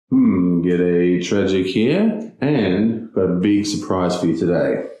can get a Tragic here, and got a big surprise for you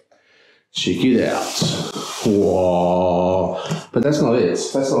today. Check it out. Whoa! But that's not it.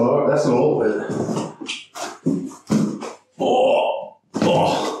 That's not all of it. Oh!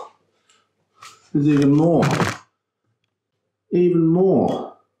 There's even more. Even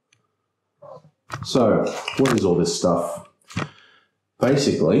more. So, what is all this stuff?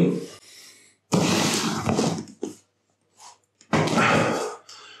 Basically,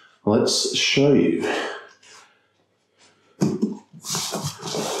 let's show you.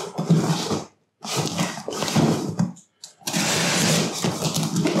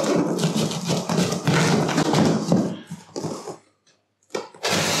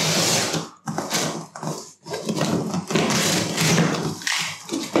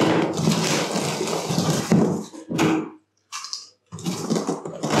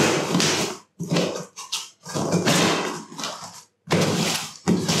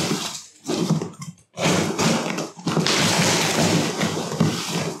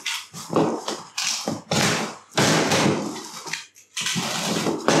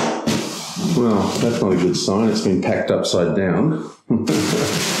 Well, that's not a good sign. It's been packed upside down.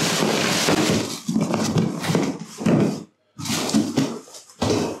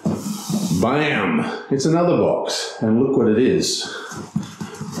 Bam! It's another box. And look what it is.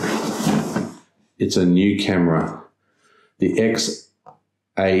 It's a new camera. The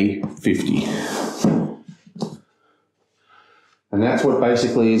XA50. And that's what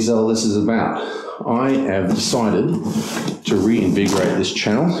basically all this is about. I have decided to reinvigorate this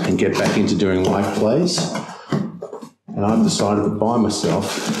channel and get back into doing live plays. And I've decided to buy myself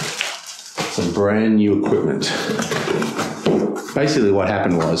some brand new equipment. Basically what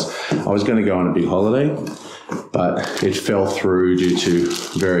happened was I was going to go on a big holiday, but it fell through due to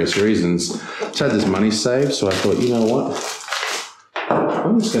various reasons. So I had this money saved, so I thought, you know what?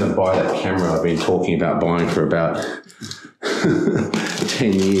 I'm just going to buy that camera I've been talking about buying for about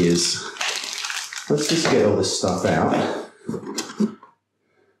 10 years. Let's just get all this stuff out.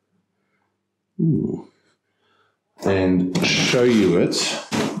 And show you it.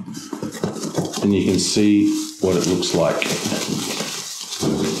 And you can see what it looks like.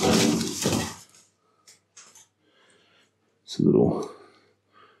 It's a little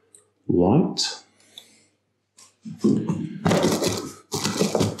light.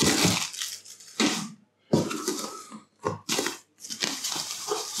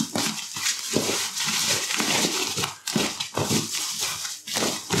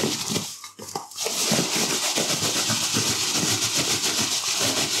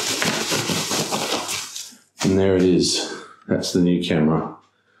 And there it is. That's the new camera.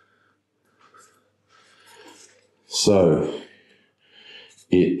 So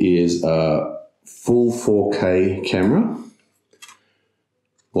it is a full 4K camera.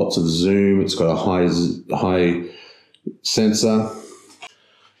 Lots of zoom. It's got a high sensor.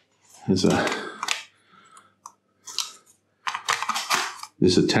 There's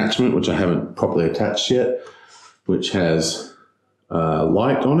this attachment, which I haven't properly attached yet, which has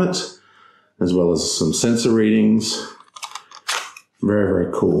light on it, as well as some sensor readings. Very,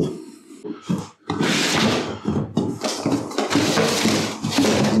 very cool. There's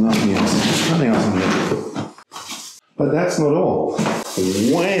nothing else on there. But that's not all.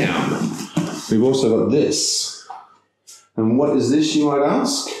 Wham! We've also got this. And what is this, you might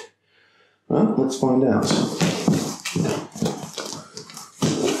ask? Well, let's find out.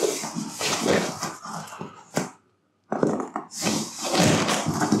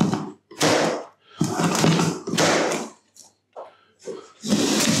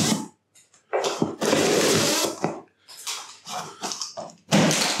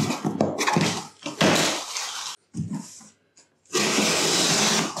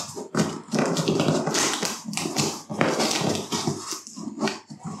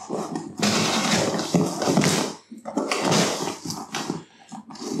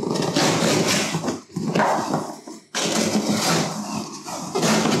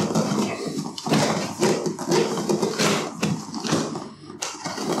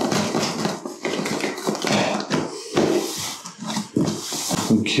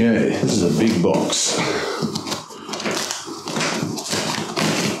 Okay, this is a big box.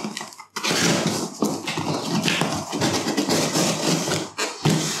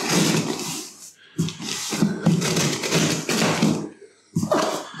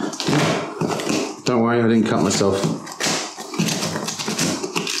 Don't worry, I didn't cut myself.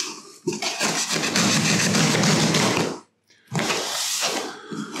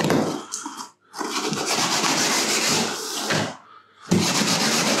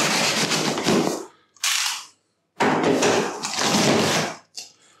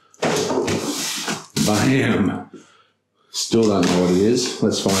 Bam! Still don't know what it is.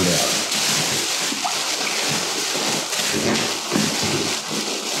 Let's find out.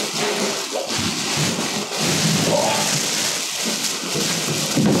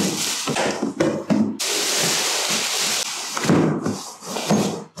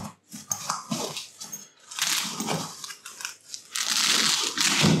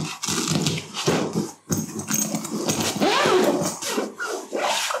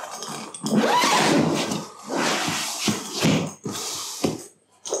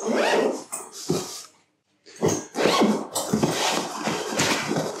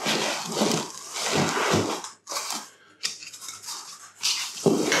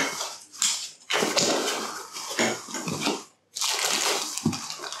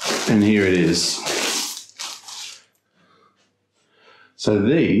 And here it is. So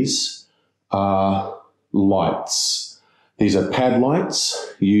these are lights. These are pad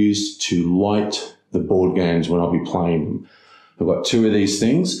lights used to light the board games when I'll be playing them. I've got two of these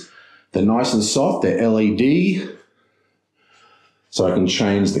things. They're nice and soft, they're LED. So I can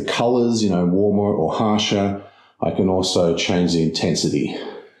change the colors, warmer or harsher. I can also change the intensity.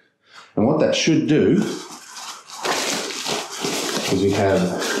 And what that should do is we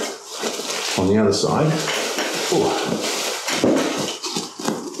have on the other side,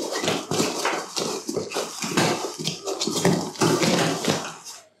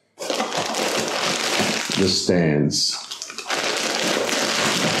 the stands.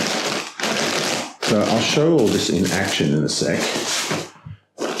 So I'll show all this in action in a sec.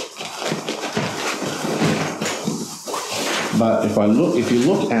 But if you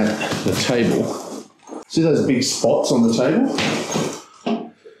look at the table, see those big spots on the table?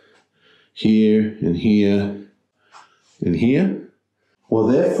 Here and here and here. Well,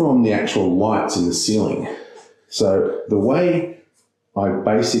 they're from the actual lights in the ceiling. So the way I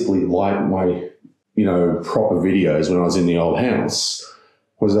basically light my, proper videos when I was in the old house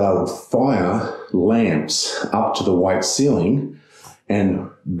was I would fire lamps up to the white ceiling and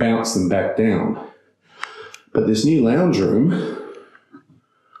bounce them back down. But this new lounge room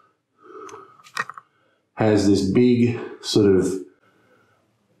has this big sort of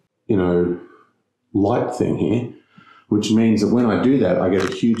light thing here, which means that when I do that, I get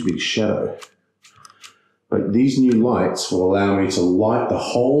a huge big shadow. But these new lights will allow me to light the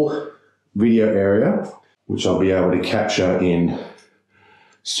whole video area, which I'll be able to capture in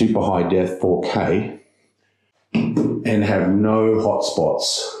super high def 4K and have no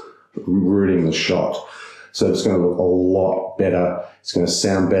hotspots ruining the shot. So it's going to look a lot better. It's going to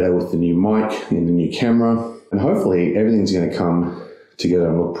sound better with the new mic and the new camera. And hopefully everything's going to come together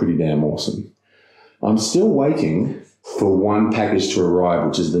and look pretty damn awesome. I'm still waiting for one package to arrive,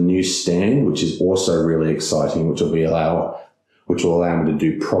 which is the new stand, which is also really exciting, which will allow me to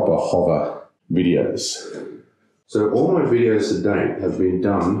do proper hover videos. So all my videos to date have been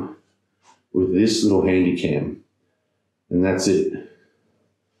done with this little handy cam, and that's it.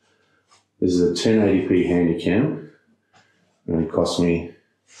 This is a 1080p handy cam, and it cost me,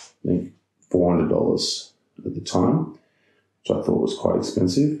 I think, $400 at the time, which I thought was quite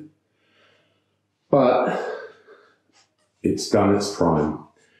expensive. But it's done its prime.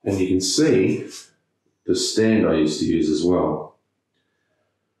 And you can see the stand I used to use as well.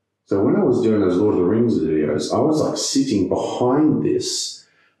 So when I was doing those Lord of the Rings videos, I was like sitting behind this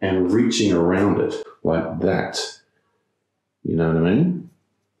and reaching around it like that. You know what I mean?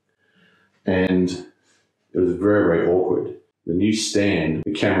 And it was very, very awkward. The new stand,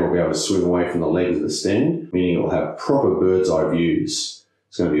 the camera will be able to swing away from the legs of the stand, meaning it will have proper bird's eye views.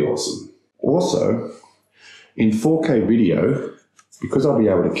 It's going to be awesome. Also, in 4K video, because I'll be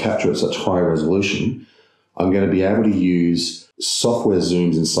able to capture at such high resolution, I'm going to be able to use software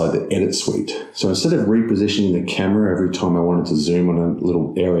zooms inside the edit suite. So instead of repositioning the camera every time I wanted to zoom on a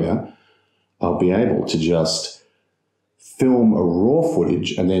little area, I'll be able to just film a raw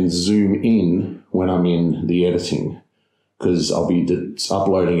footage and then zoom in when I'm in the editing, because I'll be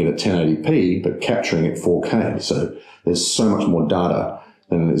uploading it at 1080p but capturing it 4K. So there's so much more data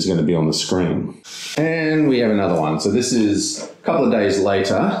than is going to be on the screen. And we have another one. So this is a couple of days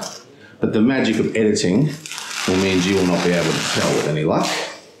later, but the magic of editing means you will not be able to tell with any luck.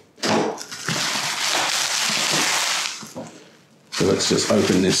 So let's just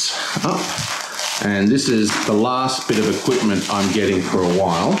open this up. And this is the last bit of equipment I'm getting for a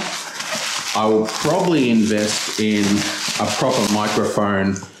while. I will probably invest in a proper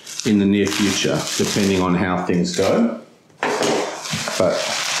microphone in the near future, depending on how things go. But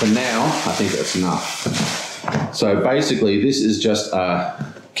for now, I think that's enough. So basically, this is just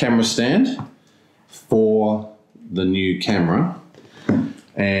a camera stand for the new camera.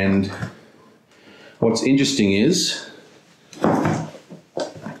 And What's interesting is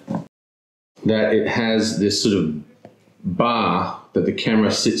that it has this sort of bar that the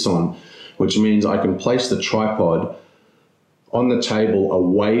camera sits on, which means I can place the tripod on the table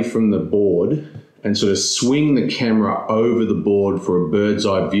away from the board and sort of swing the camera over the board for a bird's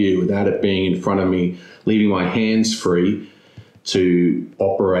eye view without it being in front of me, leaving my hands free to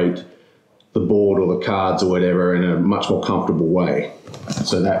operate the board or the cards or whatever in a much more comfortable way.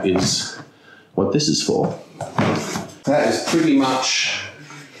 So that is what this is for. That is pretty much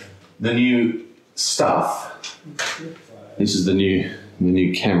the new stuff. This is the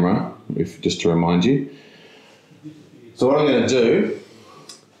new camera, just to remind you. So what I'm going to do,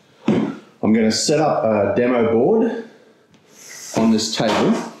 I'm going to set up a demo board on this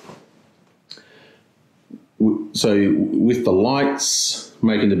table. So with the lights,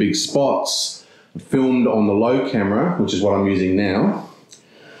 making the big spots, filmed on the low camera, which is what I'm using now.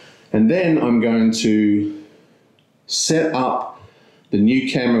 And then I'm going to set up the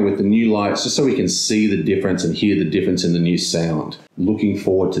new camera with the new lights just so we can see the difference and hear the difference in the new sound. Looking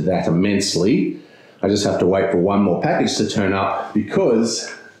forward to that immensely. I just have to wait for one more package to turn up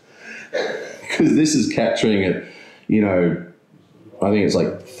because this is capturing it, you know, I think it's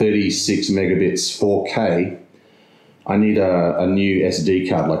like 36 megabits 4K. I need a new SD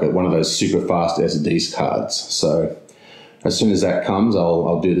card, like one of those super fast SD cards. So as soon as that comes,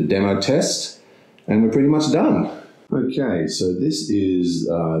 I'll do the demo test and we're pretty much done. Okay, so this is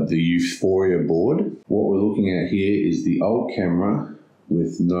the Euphoria board. What we're looking at here is the old camera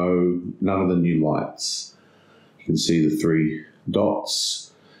with none of the new lights. You can see the 3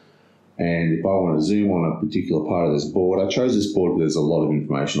 dots. And if I want to zoom on a particular part of this board, I chose this board because there's a lot of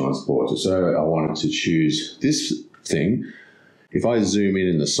information on this board. So I wanted to choose this thing. If I zoom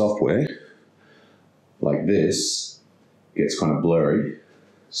in the software, like this, it gets kind of blurry.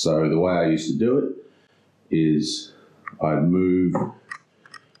 So the way I used to do it is I'd move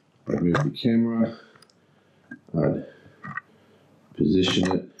the camera, I'd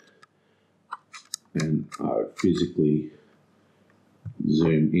position it, and I would physically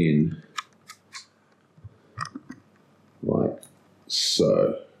zoom in like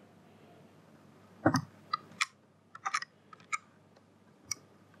so.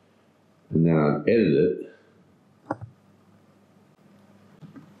 And then I'd edit it.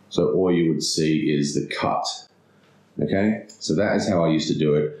 So all you would see is the cut. Okay, so that is how I used to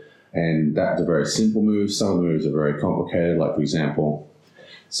do it. And that's a very simple move. Some of the moves are very complicated. Like for example,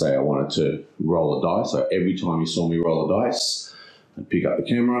 say I wanted to roll a dice. So every time you saw me roll a dice, I'd pick up the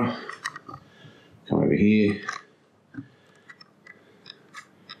camera, come over here,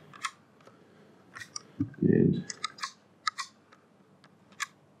 and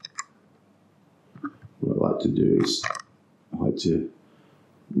what I like to do is I like to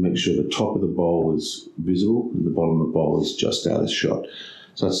make sure the top of the bowl is visible and the bottom of the bowl is just out of shot.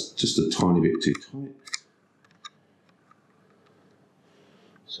 So that's just a tiny bit too tight.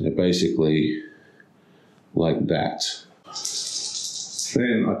 So basically like that.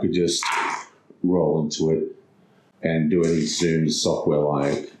 Then I could just roll into it and do any zoom software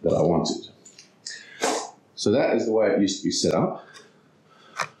like that I wanted. So that is the way it used to be set up.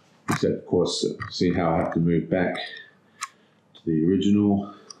 Except of course, see how I have to move back to the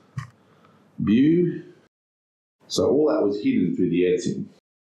original view. So all that was hidden through the editing.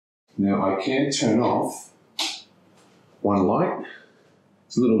 Now I can turn off one light.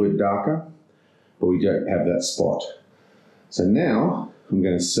 It's a little bit darker, but we don't have that spot. So now I'm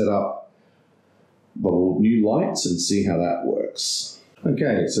going to set up the new lights and see how that works.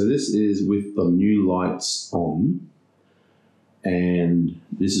 Okay, so this is with the new lights on, and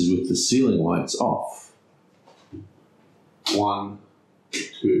this is with the ceiling lights off. 1,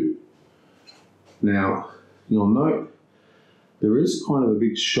 2. Now, you'll note there is kind of a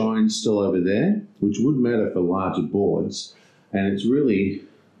big shine still over there, which would matter for larger boards, and it's really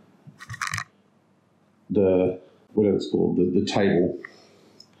whatever it's called, the table.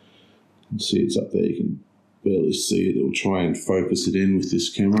 You can see it's up there, you can barely see it. It'll try and focus it in with this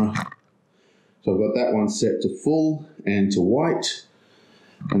camera. So I've got that one set to full and to white,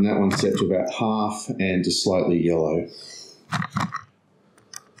 and that one set to about half and to slightly yellow.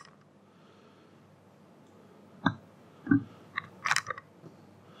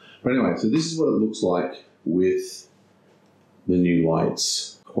 But anyway, so this is what it looks like with the new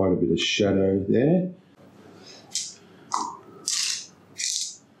lights. Quite a bit of shadow there.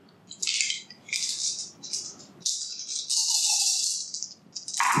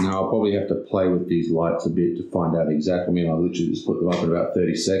 Now I'll probably have to play with these lights a bit to find out exactly. I mean, I literally just put them up in about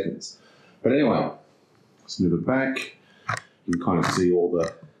 30 seconds. But anyway, let's move it back. You can kind of see all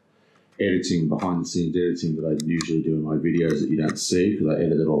the editing, behind the scenes editing that I usually do in my videos that you don't see because I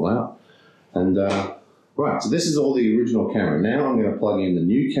edit it all out. And right, so this is all the original camera. Now I'm going to plug in the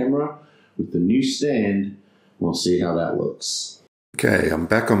new camera with the new stand, and we'll see how that looks. Okay, I'm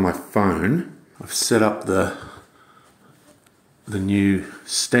back on my phone. I've set up the new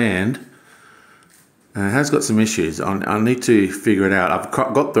stand, and it has got some issues. I need to figure it out. I've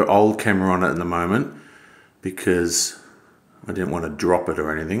got the old camera on it at the moment because I didn't want to drop it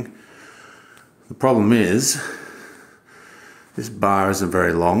or anything. The problem is this bar isn't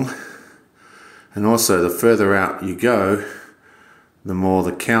very long, and also the further out you go, the more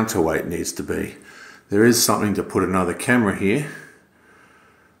the counterweight needs to be. There is something to put another camera here,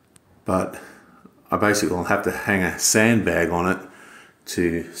 but I basically will have to hang a sandbag on it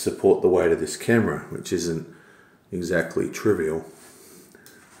to support the weight of this camera, which isn't exactly trivial.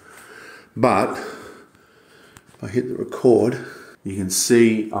 But if I hit the record, you can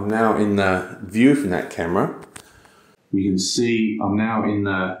see I'm now in the view from that camera.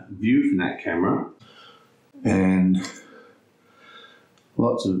 And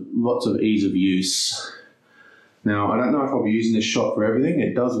lots of ease of use. Now, I don't know if I'll be using this shot for everything.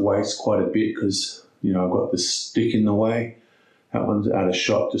 It does waste quite a bit because, you know, I've got this stick in the way. That one's out of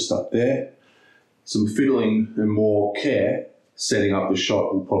shot just up there. Some fiddling and more care setting up the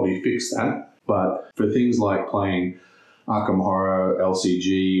shot will probably fix that. But for things like playing Arkham Horror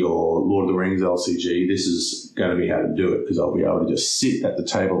LCG or Lord of the Rings LCG, this is going to be how to do it because I'll be able to just sit at the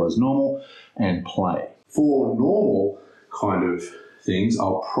table as normal and play. For normal kind of things,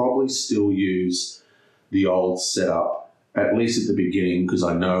 I'll probably still use the old setup, at least at the beginning, because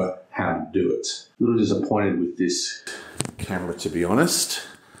I know how to do it. A little disappointed with this camera, to be honest.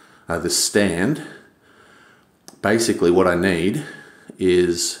 The stand. Basically what I need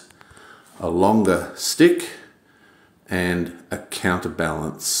is a longer stick and a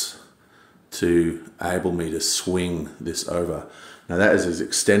counterbalance to enable me to swing this over. Now that is as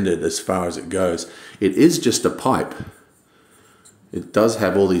extended as far as it goes. It is just a pipe. It does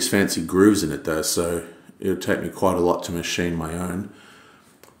have all these fancy grooves in it though, so it'll take me quite a lot to machine my own.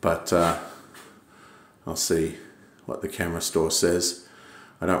 But I'll see what the camera store says.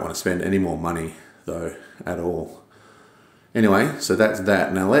 I don't want to spend any more money though at all. Anyway, so that's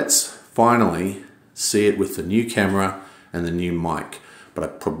that. Now let's finally see it with the new camera and the new mic. But I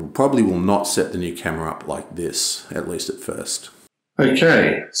probably will not set the new camera up like this, at least at first.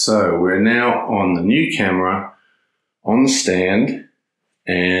 Okay, so we're now on the new camera, on the stand,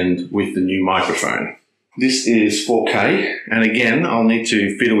 and with the new microphone. This is 4K, and again, I'll need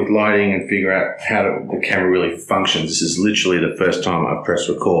to fiddle with lighting and figure out how the camera really functions. This is literally the first time I've pressed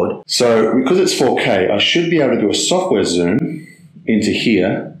record. So because it's 4K, I should be able to do a software zoom into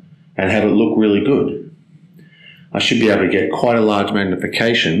here and have it look really good. I should be able to get quite a large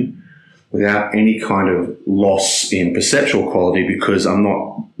magnification without any kind of loss in perceptual quality because I'm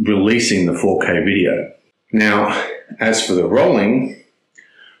not releasing the 4K video. Now, as for the rolling,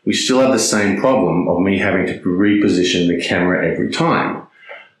 we still have the same problem of me having to reposition the camera every time.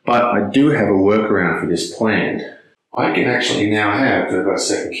 But I do have a workaround for this planned. I can actually now have, because I've got a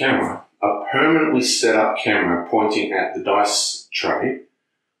second camera, a permanently set up camera pointing at the dice tray,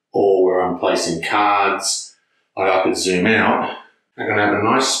 or where I'm placing cards. Like I could zoom out. I'm going to have a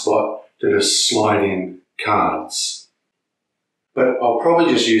nice spot to just slide in cards. But I'll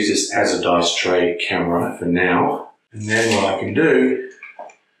probably just use this as a dice tray camera for now. And then what I can do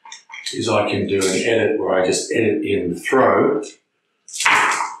is I can do an edit where I just edit in the throw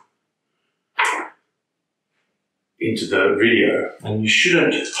into the video. And you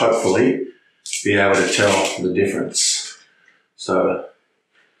shouldn't, hopefully, be able to tell the difference. So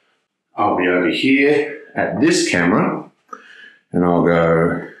I'll be over here at this camera and I'll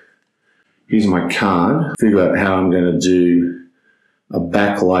go, here's my card, figure out how I'm going to do a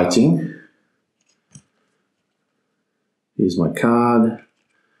backlighting. Here's my card.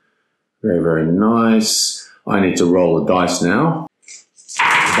 Very, very nice. I need to roll the dice now.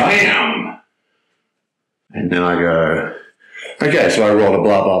 Bam! And then I go, okay, so I roll a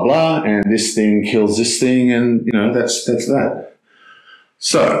blah, blah, blah, and this thing kills this thing, and, you know, that's that.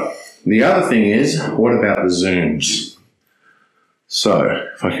 So, the other thing is, what about the zooms? So,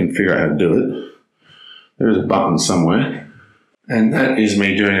 if I can figure out how to do it, there is a button somewhere, and that is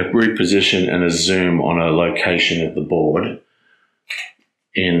me doing a reposition and a zoom on a location of the board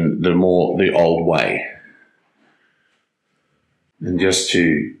in the old way. And just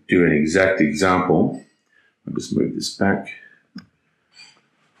to do an exact example, I'll just move this back.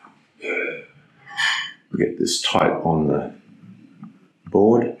 Get this tight on the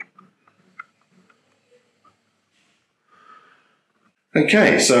board.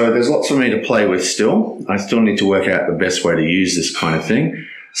 Okay, so there's lots for me to play with still. I still need to work out the best way to use this kind of thing,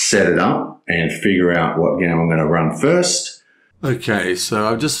 set it up, and figure out what game I'm going to run first. Okay, so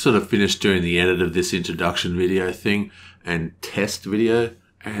I've just sort of finished doing the edit of this introduction video thing and test video,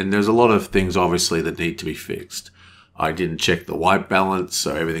 and there's a lot of things obviously that need to be fixed. I didn't check the white balance,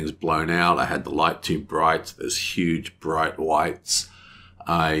 so everything's blown out. I had the light too bright. There's huge bright whites.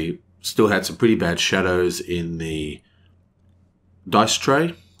 I still had some pretty bad shadows in the dice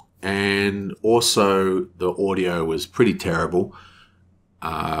tray, and also the audio was pretty terrible.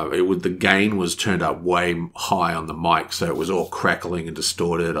 The gain was turned up way high on the mic, so it was all crackling and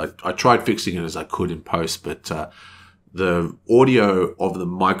distorted. I tried fixing it as I could in post, but the audio of the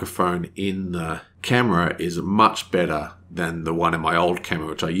microphone in the camera is much better than the one in my old camera,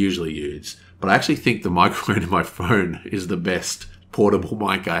 which I usually use. But I actually think the microphone in my phone is the best portable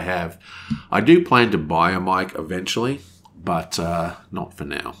mic I have. I do plan to buy a mic eventually, but not for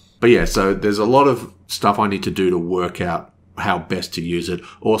now. But yeah, so there's a lot of stuff I need to do to work out how best to use it.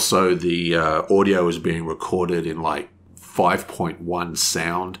 Also, the audio is being recorded in like 5.1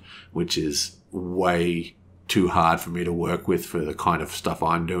 sound, which is way too hard for me to work with for the kind of stuff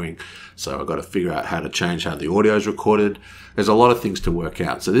I'm doing. So I've got to figure out how to change how the audio is recorded. There's a lot of things to work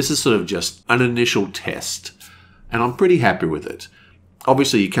out. So this is sort of just an initial test, and I'm pretty happy with it.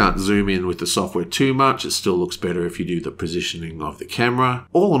 Obviously, you can't zoom in with the software too much. It still looks better if you do the positioning of the camera.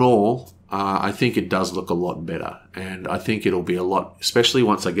 All in all, I think it does look a lot better. And I think it'll be a lot, especially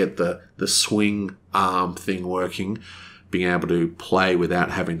once I get the swing arm thing working, being able to play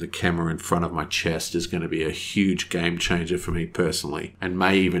without having the camera in front of my chest is going to be a huge game changer for me personally, and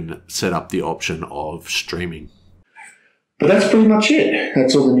may even set up the option of streaming. But that's pretty much it.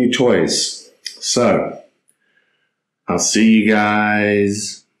 That's all the new toys. So I'll see you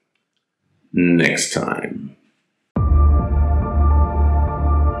guys next time.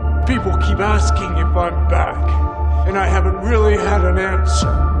 People keep asking if I'm back, and I haven't really had an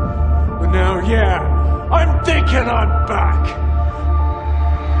answer. But now, yeah, I'm thinking I'm back.